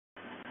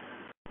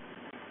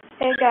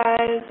Hey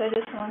guys, I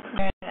just want to come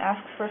in and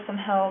ask for some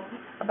help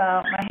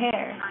about my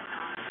hair.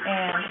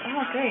 And,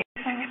 oh great,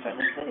 I'm going to start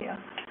this video.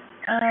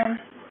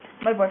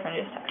 My boyfriend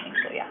just texted me,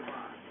 so yeah.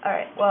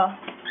 Alright, well,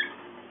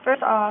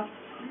 first off,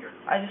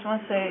 I just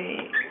want to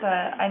say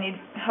that I need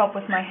help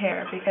with my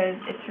hair because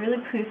it's really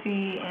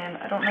poofy and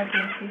I don't know if you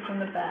can see from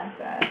the back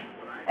that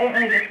I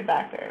didn't really get the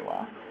back very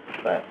well.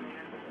 But,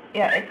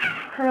 yeah, it's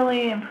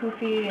curly and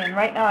poofy, and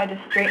right now I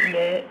just straightened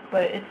it,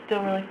 but it's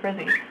still really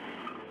frizzy.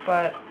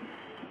 But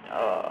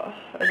oh,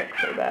 it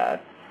looks so bad.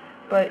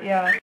 But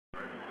yeah,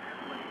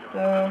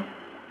 so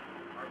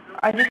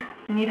I just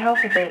need help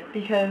with it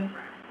because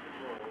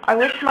I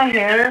wish my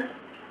hair,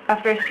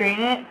 after I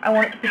straighten it, I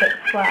want it to be like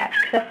flat.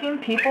 Because I've seen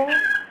people,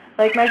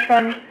 like my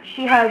friend,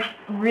 she has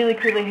really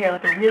curly hair,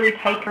 like a really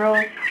tight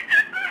curl,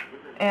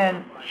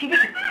 and she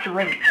gets it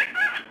straight.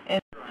 And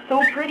it's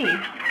so pretty.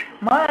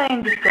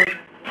 Mine just goes,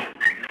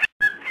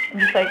 and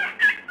just like,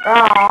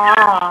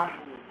 ah.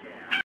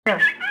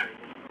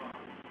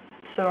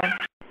 So,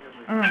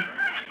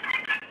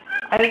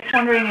 I was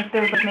wondering if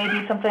there was like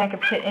maybe something I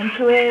could put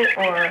into it,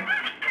 or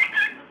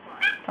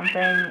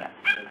something,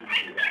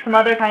 some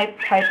other type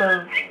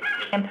of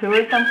shampoo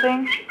or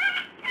something.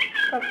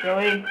 That's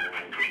really,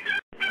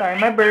 sorry,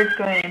 my bird's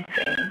going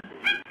insane.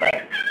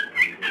 But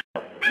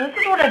this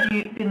is what I've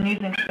been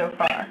using so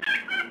far.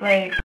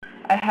 Like,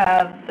 I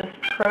have this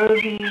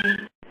Prosy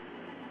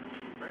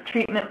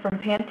treatment from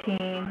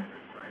Pantene,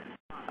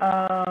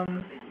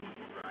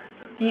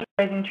 deep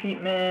rising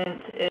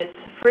treatment. It's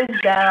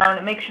frizz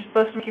down. It's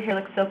supposed to make your hair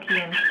look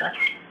silky and stuff.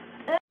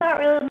 And it's not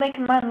really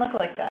making mine look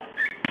like that.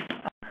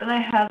 Then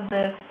I have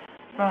this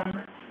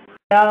from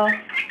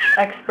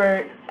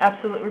Expert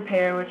Absolute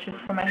Repair, which is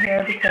for my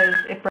hair because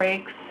it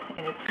breaks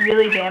and it's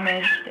really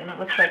damaged and it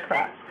looks like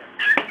crap.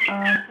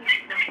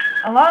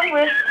 Along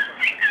with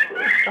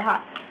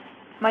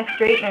my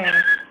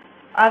straightener.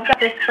 I've got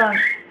this from,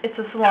 it's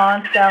a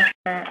salon style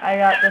straightener. I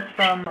got this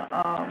from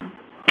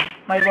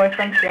my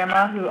boyfriend's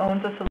grandma who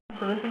owns a salon.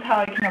 So this is how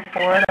I can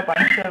afford a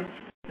bunch of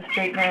the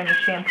straightener and the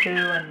shampoo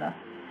and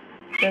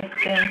this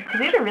thing, because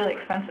these are really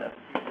expensive.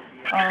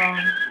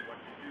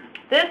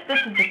 This is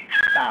just,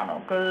 I don't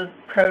know, go to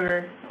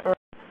Kroger or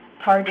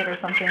Target or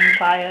something and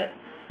buy it.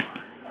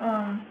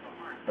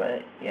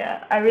 But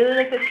yeah, I really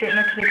like the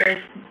straightener because it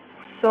goes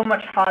so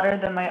much hotter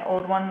than my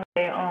old one with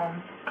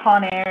a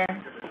Conair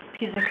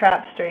piece of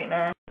crap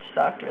straightener, which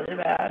sucked really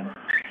bad.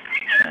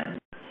 And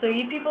so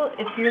you people,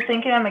 if you're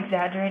thinking I'm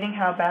exaggerating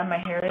how bad my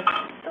hair is,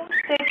 don't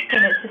stick,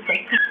 and it's just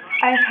like,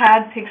 I've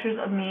had pictures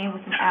of me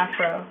with an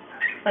afro.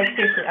 Like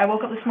seriously, I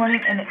woke up this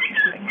morning and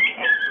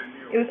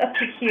it was up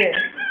to here.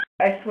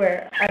 I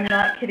swear, I'm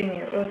not kidding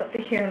you. It was up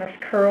to here and there's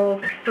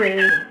curls,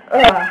 frizz,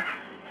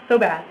 so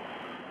bad.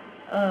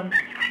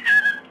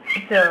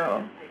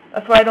 So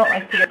that's why I don't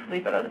like to get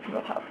sleep at other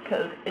people's house,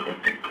 because it is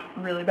just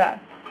really bad.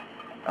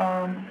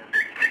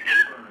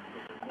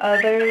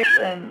 Others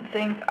and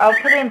things, I'll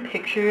put in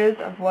pictures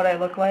of what I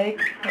look like.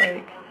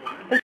 Like,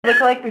 this I look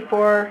like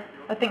before,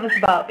 I think this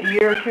was about a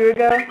year or two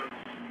ago,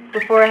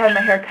 before I had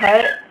my hair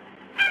cut,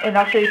 and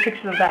I'll show you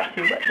pictures of that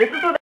too. But this is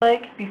what I look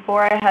like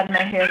before I had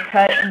my hair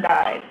cut and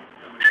dyed.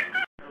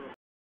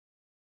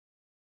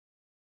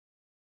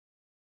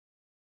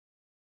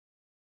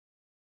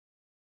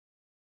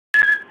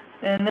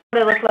 And this is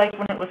what I look like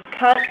when it was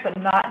cut but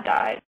not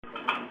dyed.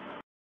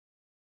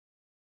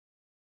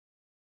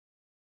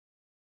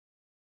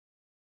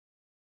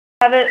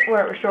 I have it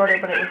where it was shorter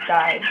but it was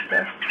dyed,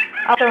 so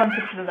I'll throw in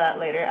pictures of that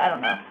later. I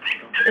don't know.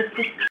 It's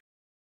just,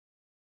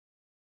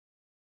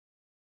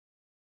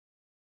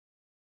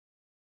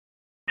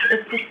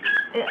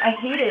 I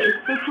hate it. It's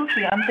so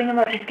poofy. I'm thinking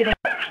about just getting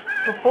it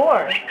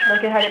before,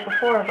 like I had it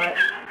before, but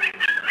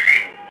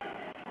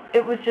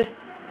it was just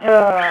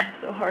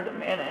so hard to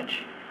manage.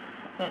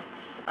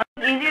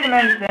 It's easier to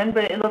manage then,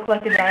 but it looked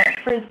like a giant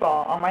frizz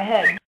ball on my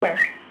head.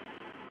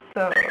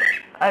 So,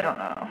 I don't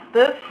know.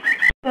 This,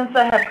 since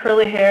I have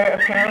curly hair,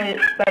 apparently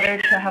it's better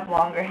to have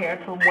longer hair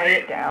to weigh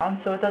it down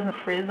so it doesn't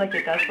frizz like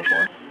it does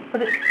before.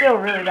 But it's still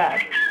really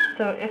bad.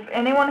 So if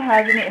anyone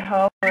has any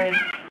help, I would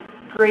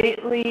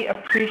greatly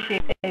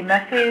appreciate a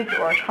message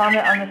or a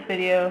comment on this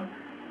video.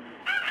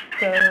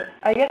 So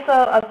I guess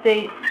I'll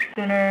update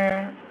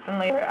sooner than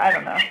later. I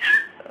don't know.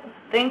 So,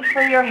 thanks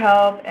for your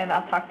help, and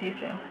I'll talk to you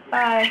soon.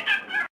 Bye.